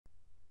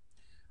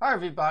Hi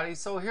everybody,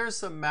 so here's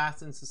some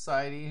math in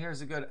society.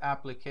 Here's a good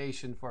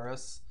application for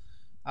us.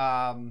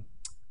 Um,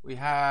 we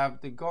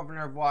have the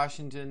governor of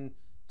Washington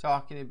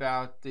talking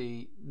about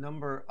the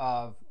number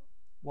of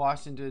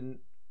Washington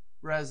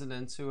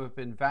residents who have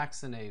been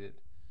vaccinated.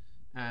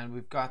 And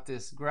we've got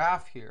this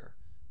graph here.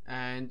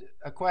 And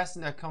a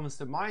question that comes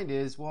to mind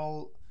is,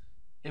 well,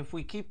 if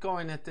we keep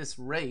going at this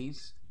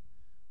rate,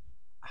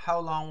 how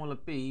long will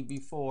it be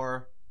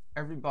before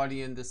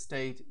everybody in the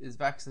state is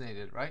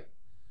vaccinated, right?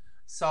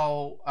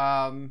 So,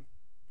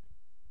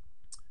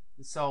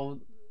 so,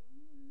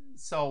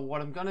 so what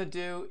I'm gonna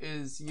do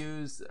is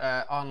use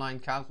an online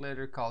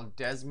calculator called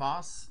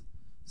Desmos.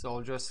 So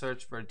I'll just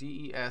search for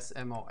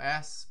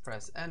DESMOS,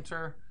 press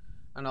enter,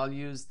 and I'll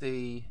use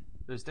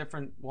there's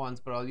different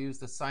ones, but I'll use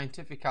the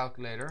scientific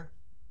calculator.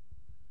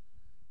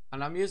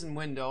 And I'm using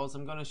Windows.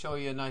 I'm gonna show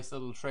you a nice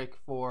little trick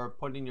for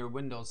putting your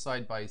windows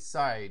side by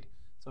side.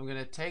 So I'm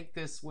gonna take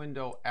this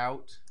window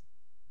out,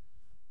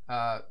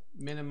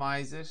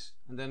 minimize it,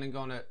 and then I'm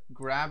going to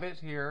grab it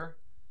here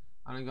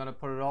and I'm going to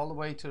put it all the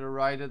way to the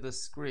right of the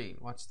screen.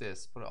 Watch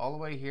this, put it all the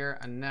way here,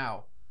 and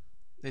now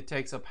it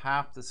takes up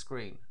half the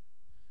screen.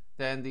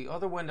 Then the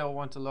other window I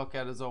want to look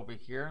at is over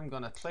here. I'm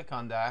going to click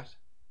on that,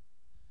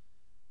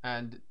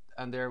 and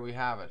there we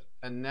have it.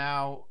 And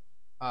now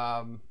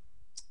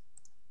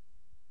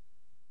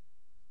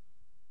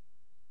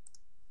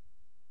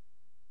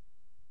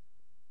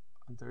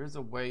there is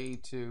a way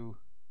to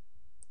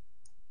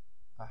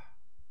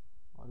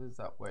what is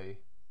that way?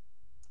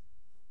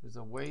 There's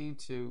a way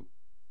to,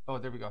 oh,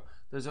 there we go.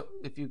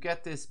 If you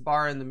get this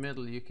bar in the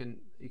middle, you can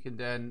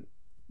then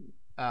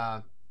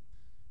it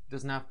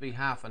doesn't have to be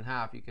half and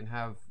half. You can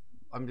have,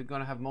 I'm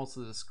going to have most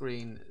of the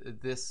screen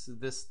this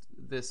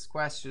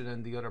question,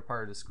 and the other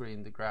part of the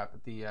screen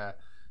the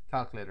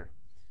calculator.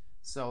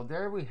 So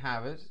there we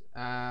have it.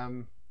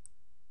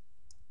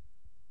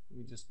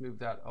 We just move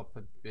that up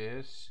a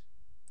bit,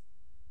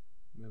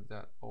 move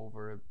that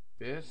over a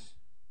bit.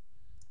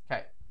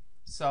 Okay.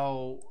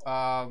 So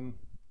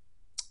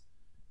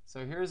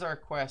so here's our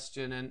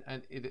question,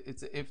 and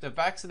it's if the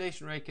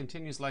vaccination rate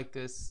continues like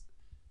this,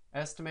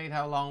 estimate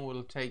how long will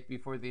it take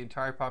before the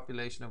entire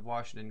population of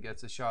Washington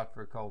gets a shot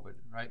for COVID,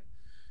 right?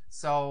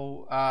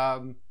 So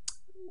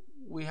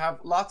we have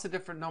lots of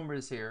different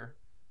numbers here,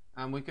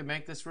 and we could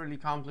make this really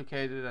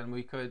complicated, and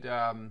we could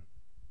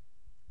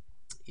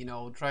you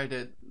know, try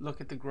to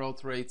look at the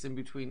growth rates in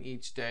between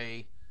each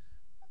day,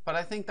 but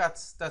I think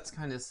that's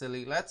kind of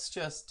silly. Let's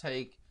just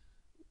take,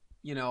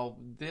 you know,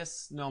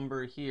 this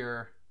number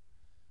here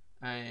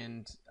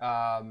and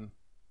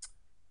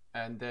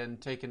then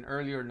take an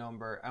earlier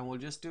number, and we'll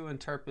just do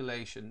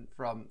interpolation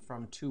from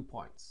 2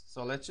 points.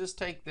 So let's just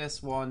take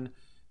this one,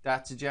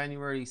 that's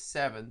January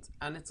 7th,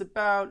 and it's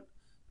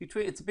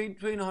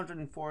between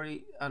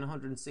 140 and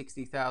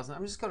 160,000.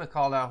 I'm just going to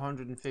call that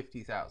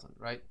 150,000,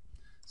 right?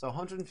 So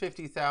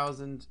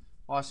 150,000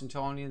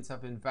 Washingtonians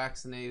have been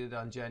vaccinated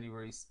by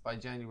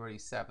January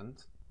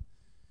 7th.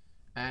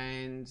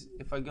 And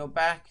if I go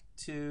back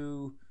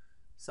to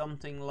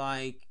something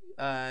like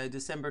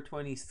December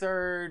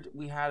 23rd,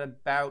 we had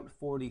about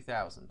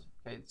 40,000.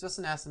 Okay, it's just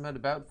an estimate,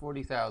 about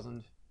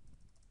 40,000.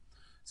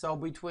 So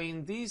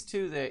between these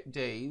 2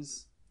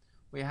 days,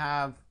 we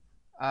have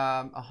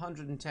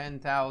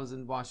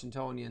 110,000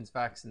 Washingtonians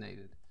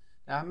vaccinated.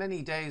 Now, how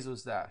many days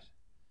was that?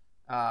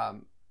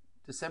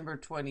 December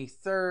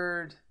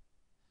 23rd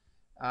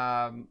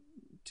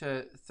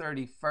to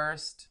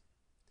 31st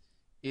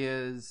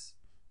is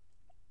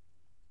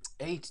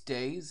 8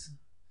 days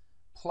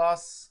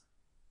plus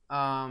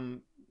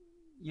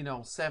you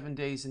know, 7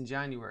 days in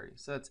January,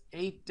 so it's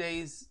 8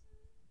 days.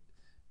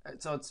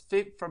 So it's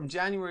from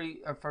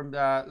January,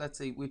 let's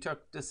see, we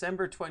took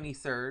December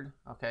 23rd,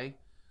 okay,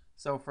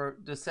 so for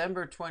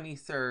December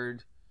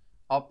 23rd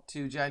up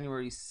to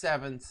January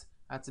 7th,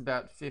 that's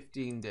about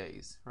 15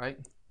 days, right?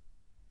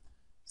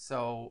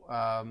 So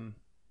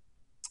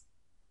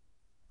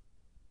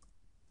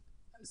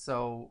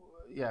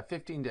yeah,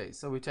 15 days.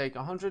 So we take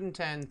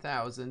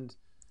 110,000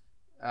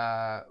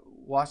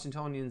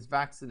 Washingtonians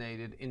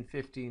vaccinated in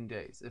 15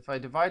 days. If I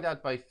divide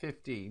that by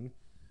 15,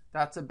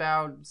 that's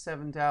about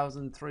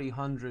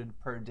 7,300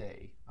 per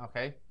day.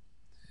 Okay,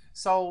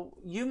 so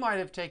you might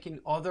have taken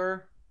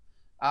other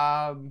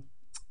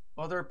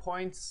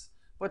points,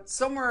 but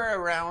somewhere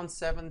around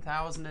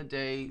 7,000 a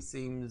day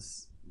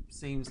seems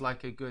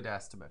like a good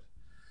estimate.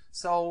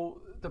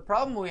 So the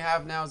problem we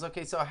have now is,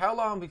 okay, so how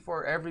long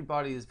before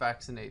everybody is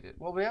vaccinated?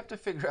 Well, we have to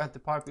figure out the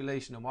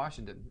population of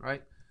Washington,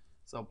 right?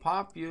 So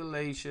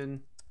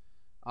population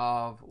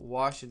of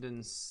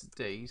Washington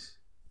state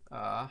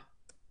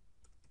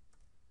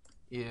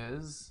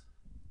is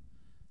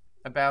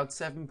about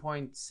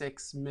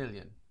 7.6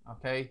 million,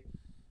 okay?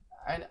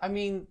 And I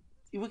mean,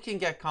 we can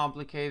get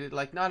complicated,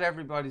 like not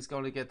everybody's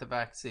going to get the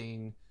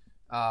vaccine.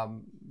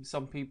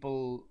 Some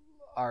people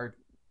are,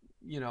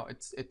 you know,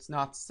 it's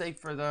not safe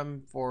for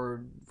them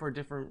for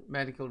different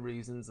medical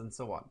reasons and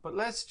so on. But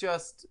let's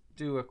just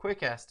do a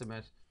quick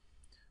estimate.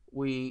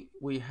 We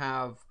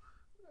have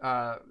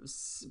about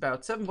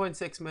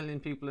 7.6 million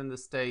people in the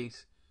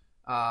state.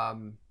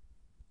 Um,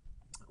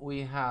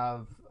 we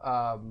have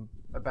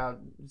about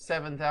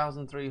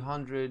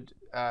 7,300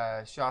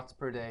 shots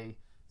per day.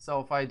 So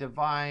if I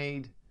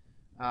divide,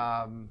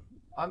 I'm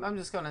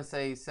just going to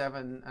say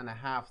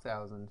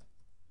 7,500,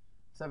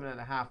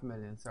 7.5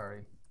 million,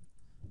 sorry.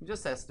 I'm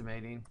just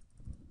estimating.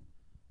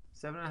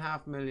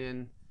 7.5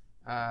 million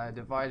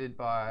divided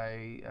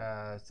by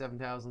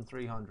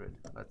 7,300,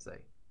 let's say.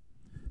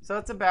 So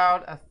it's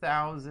about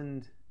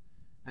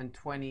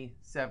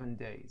 1,027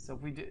 days. So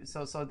if we do,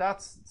 so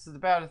that's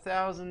about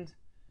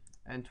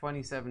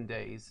 1,027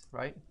 days,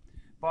 right?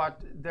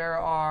 But there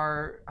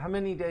are how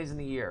many days in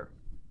a year?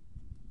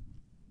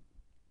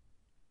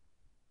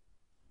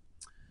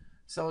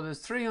 So there's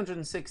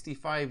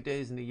 365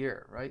 days in a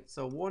year, right?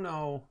 So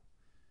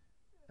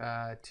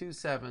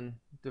 1027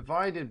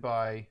 divided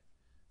by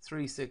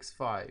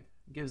 365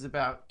 gives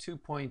about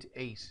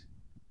 2.8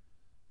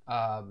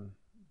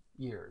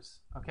 years.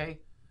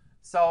 Okay,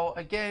 so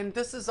again,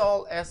 this is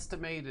all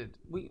estimated.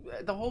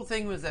 The whole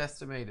thing was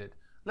estimated.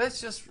 Let's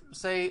just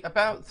say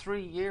about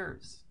 3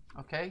 years.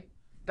 Okay,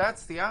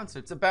 that's the answer.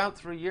 It's about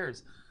 3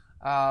 years,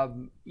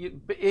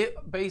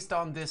 based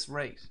on this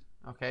rate.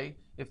 Okay,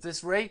 if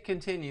this rate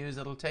continues,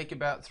 it'll take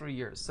about 3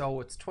 years.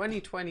 So it's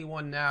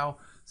 2021 now.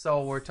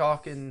 So we're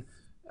talking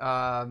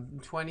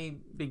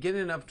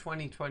beginning of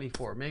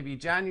 2024, maybe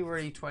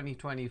January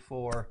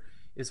 2024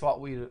 is what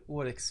we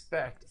would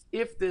expect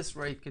if this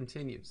rate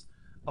continues.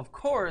 Of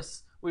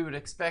course, we would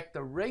expect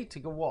the rate to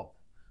go up.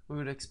 We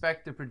would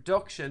expect the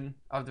production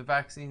of the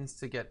vaccines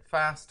to get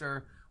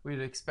faster. We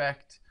would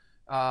expect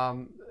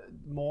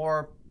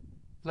more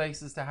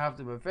places to have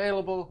them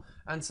available,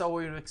 and so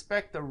we would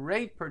expect the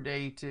rate per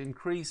day to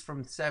increase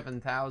from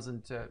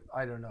 7,000 to,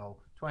 I don't know,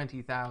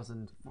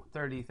 20,000,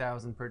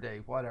 30,000 per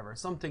day, whatever,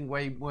 something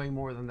way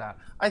more than that.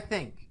 I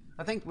think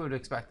we would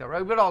expect that,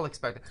 right? We'd all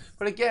expect it.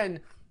 But again,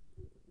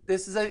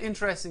 this is an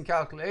interesting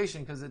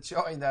calculation because it's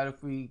showing that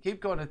if we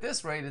keep going at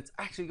this rate, it's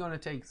actually going to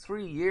take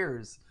 3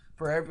 years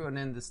for everyone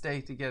in the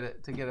state to get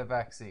a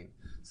vaccine.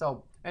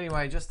 So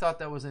anyway, I just thought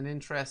that was an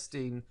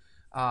interesting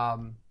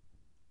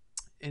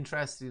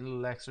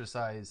little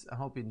exercise. I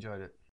hope you enjoyed it.